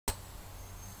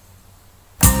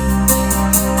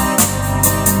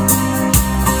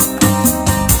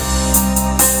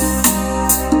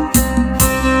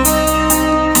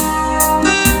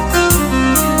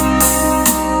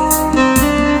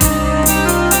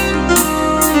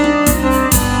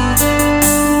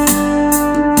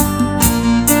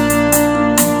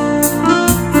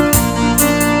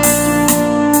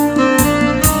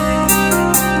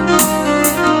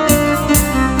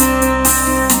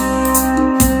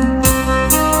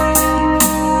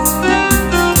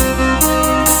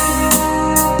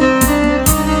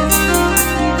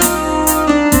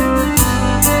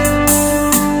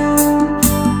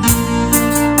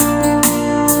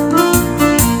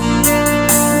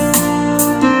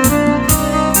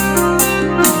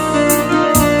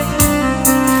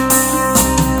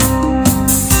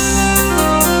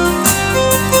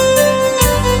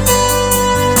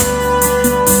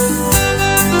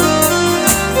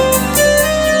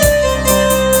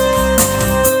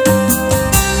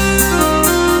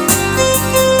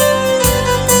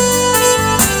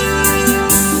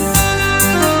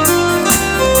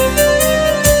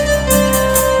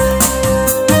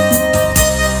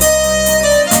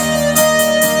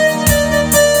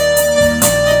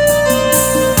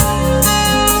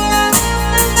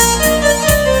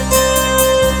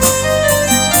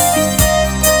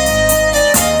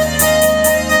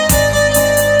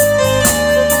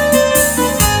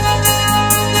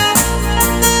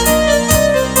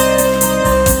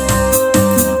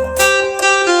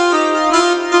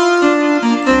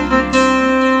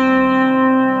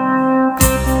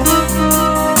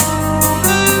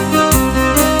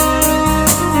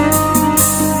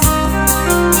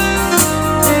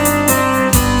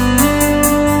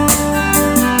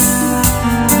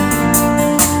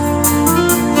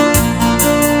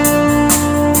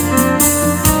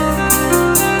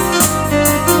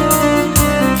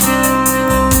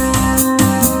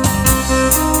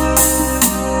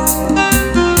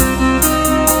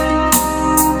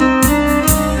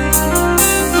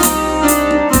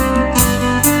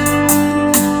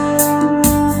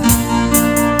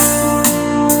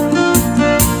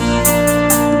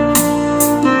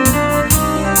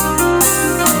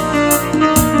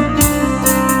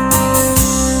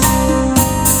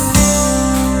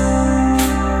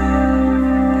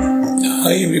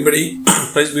everybody.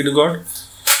 Praise be to God.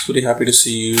 It's very happy to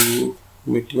see you,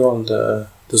 meet you on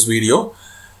this video.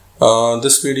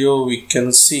 This video we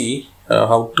can see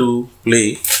how to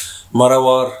play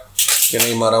Maravaar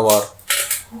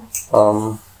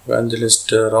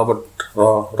Evangelist Robert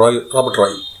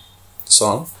Roy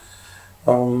song.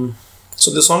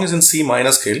 So the song is in C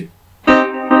minor scale.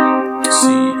 C,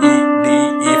 E, D,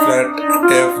 E flat,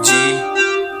 F, G,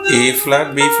 A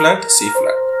flat, B flat, C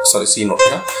flat. Sorry, C note.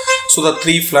 Yeah? So the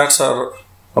three flats are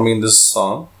coming in this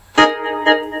song.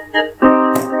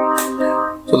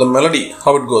 So the melody,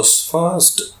 how it goes.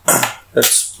 First,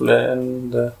 let's play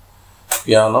the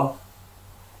piano.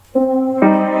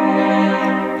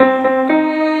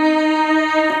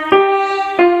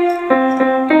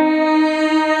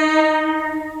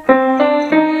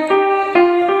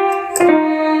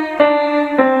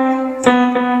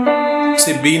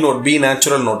 See B note, B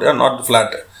natural note, yeah, not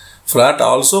flat. Flat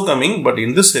also coming, but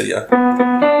in this area.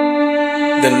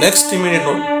 The next immediate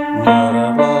note.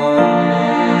 Maravaar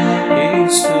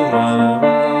YESU, Maravaar.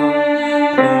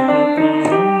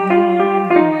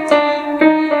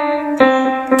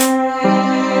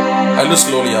 I'll do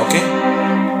slowly, okay?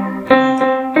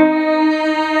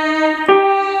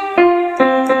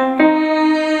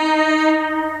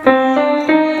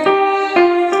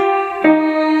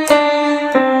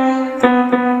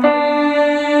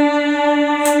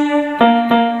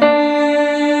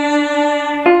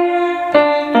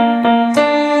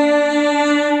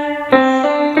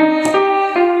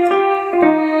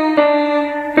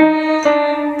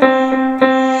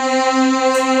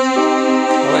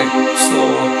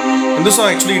 In this song,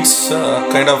 actually, it's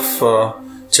kind of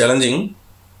challenging.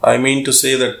 I mean to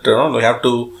say that you have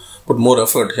to put more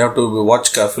effort. You have to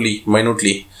watch carefully,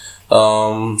 minutely.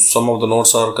 Some of the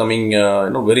notes are coming,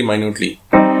 very minutely.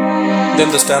 Then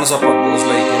the stanza part goes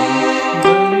like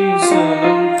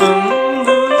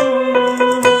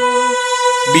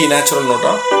B natural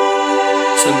nota.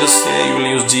 So in this, you will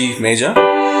use G major.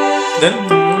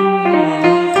 Then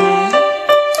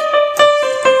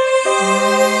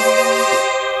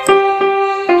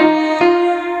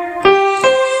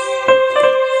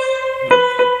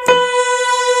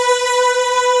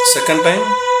second time,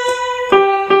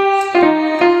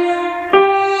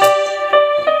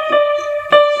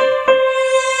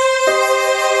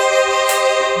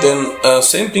 then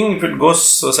same thing. If it goes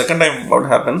second time, what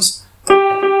happens?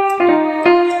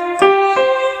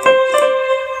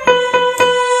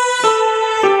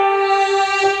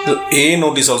 The A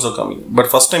note is also coming, but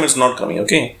first time it's not coming.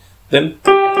 Okay, then.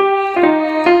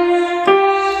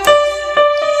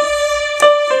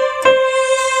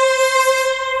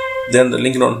 Then the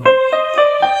link note.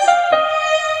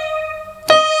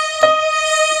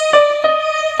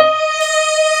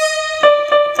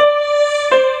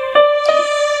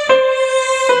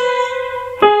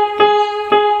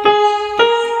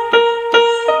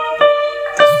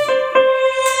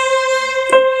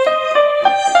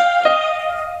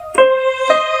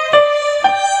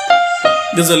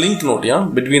 There's a link note, yeah,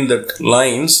 between that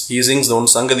lines. He sings the one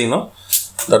Sangadi, no?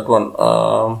 That one,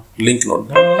 link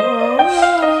note.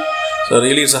 So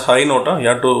really it's a high note, you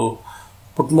have to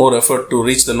put more effort to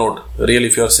reach the note, really,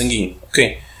 if you are singing,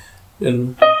 okay.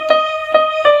 Then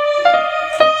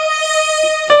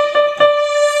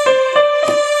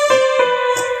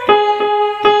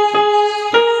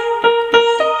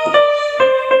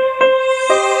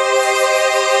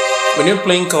when you're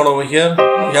playing chord over here,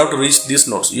 you have to reach these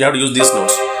notes, you have to use these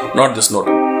notes, not this note.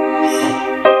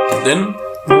 Then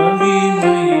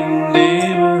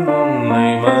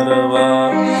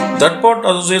that part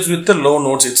associates with the low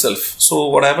notes itself. So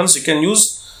what happens? You can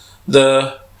use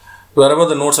the wherever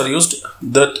the notes are used,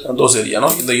 those area,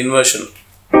 the inversion.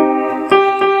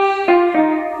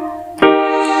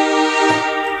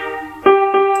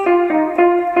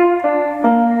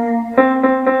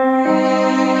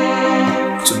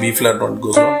 So B flat note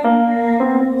goes on.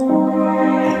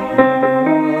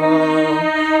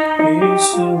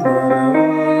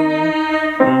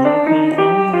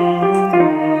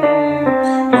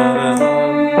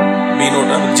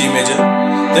 G major,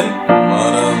 then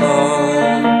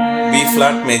Maravaar, B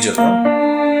flat major.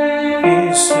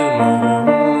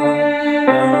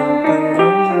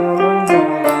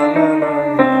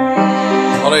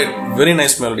 Alright, very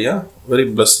nice melody, very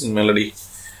blessing melody.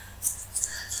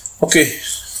 Okay,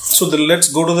 so let's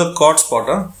go to the chords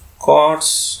part.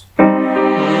 Chords.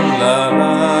 La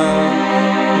la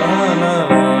la la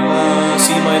la,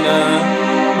 C minor,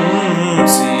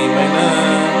 C minor.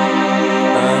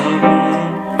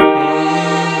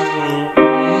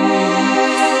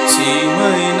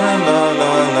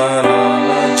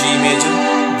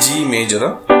 G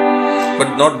major, but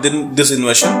not this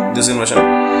inversion.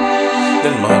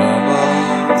 Then Maravaar,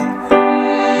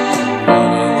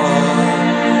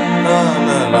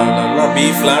 B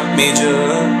flat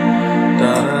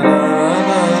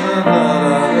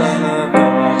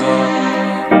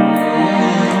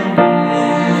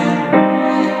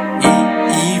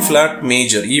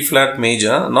major, E flat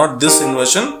major, not this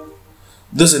inversion,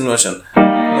 B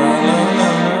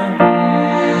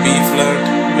flat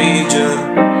major,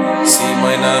 C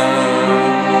minor.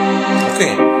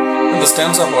 Okay, and the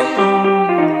stanza part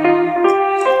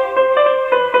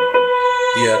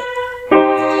here.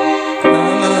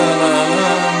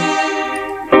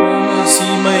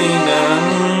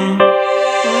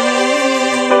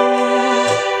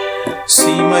 C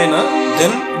minor,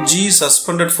 then G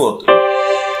suspended fourth.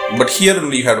 But here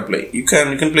only you have to play. You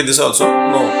can play this also.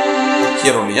 No,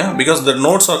 here only, yeah, because the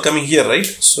notes are coming here, right?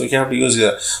 So you have to use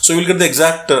here. So you will get the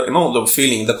exact, the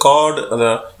feeling. The chord,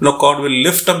 chord will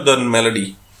lift up the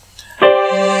melody.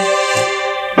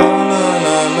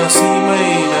 C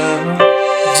minor,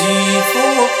 G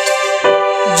fourth,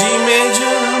 G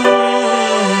major,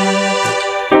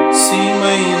 C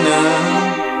minor,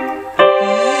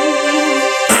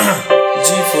 G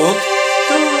fourth,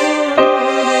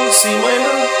 C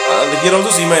minor. Here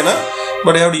also C minor,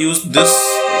 but I have to use this.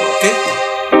 Okay.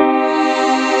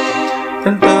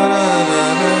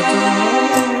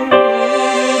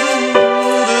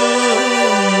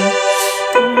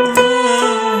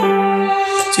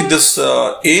 See this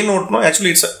A note, no,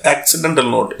 actually it's an accidental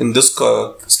note in this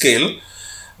scale,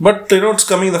 but it's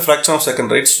coming in the fraction of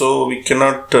second, right? So we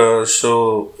cannot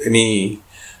show any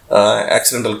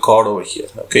accidental chord over here.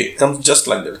 Okay, it comes just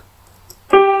like that.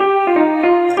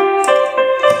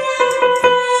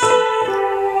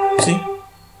 See?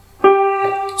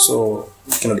 So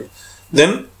we cannot do.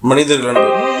 Then Manidhar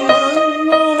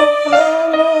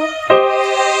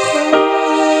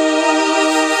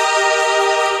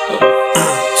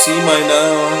C minor,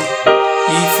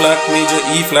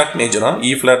 E flat major,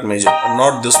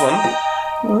 not this one.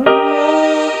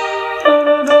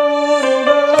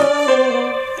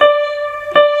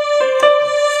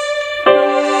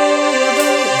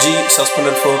 G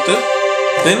suspended fourth,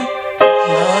 then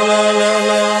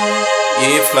A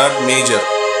flat major,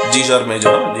 G sharp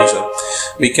major, G sharp.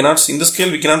 We cannot, in the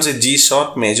scale we cannot say G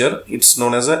sharp major, it's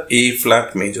known as a A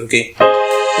flat major, okay.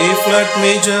 A flat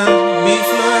major, B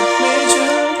flat major,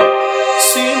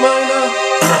 C minor,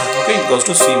 okay, it goes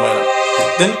to C minor.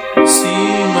 Then C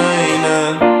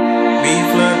minor, B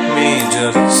flat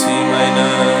major, C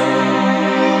minor.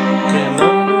 Okay, now.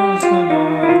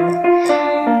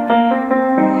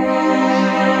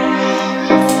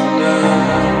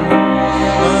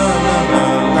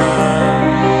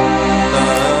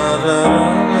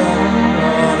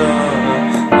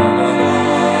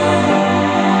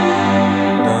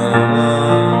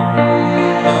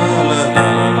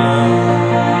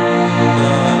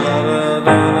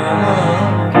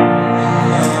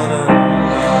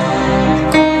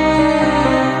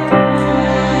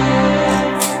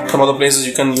 Some other places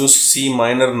you can use C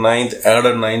minor ninth,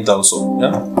 added ninth also.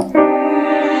 Yeah.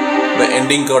 The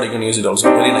ending chord you can use it also.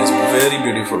 Very nice, very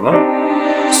beautiful. No?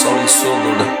 Sounding so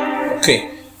good. Okay.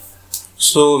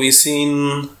 So we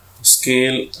seen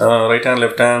scale, right hand,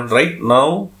 left hand. Right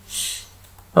now,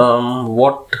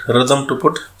 what rhythm to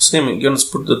put? Same. You can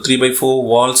put the 3/4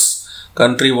 waltz,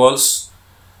 country waltz.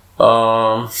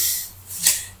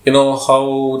 You know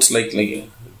how it's like.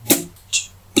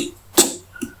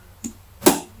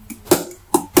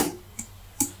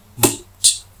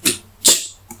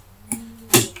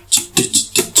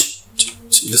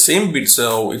 The same beats,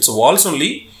 it's a waltz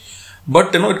only,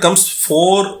 but it comes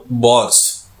 4 bars.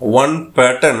 One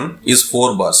pattern is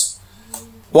 4 bars.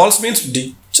 Waltz means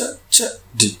di cha cha,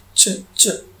 di cha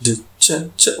cha, di cha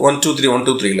cha, 1 2 3 1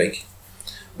 2 3 like.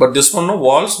 But this one no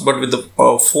waltz, but with the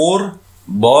 4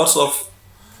 bars of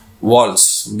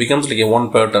waltz becomes like a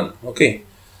one pattern. Okay,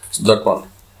 so that one.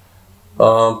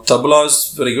 Tabla is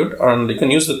very good, and you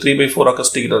can use the 3/4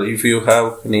 acoustic guitar if you have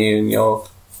any in your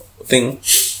thing.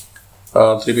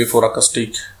 3/4 acoustic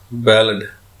ballad,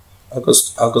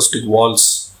 acoustic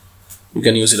waltz, you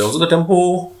can use it also. The tempo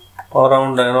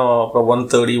around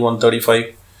 130 135,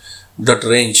 that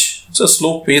range. It's a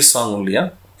slow pace song only, yeah.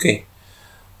 Okay,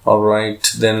 all right,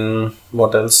 then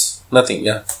what else? Nothing,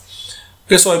 yeah.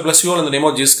 Okay, so I bless you all in the name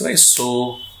of Jesus Christ. So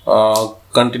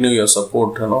continue your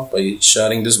support by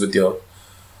sharing this with your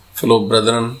fellow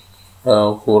brethren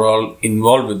who are all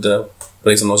involved with the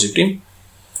praise and worship team.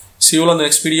 See you all on the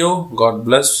next video. God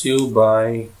bless you.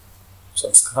 Bye.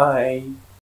 Subscribe.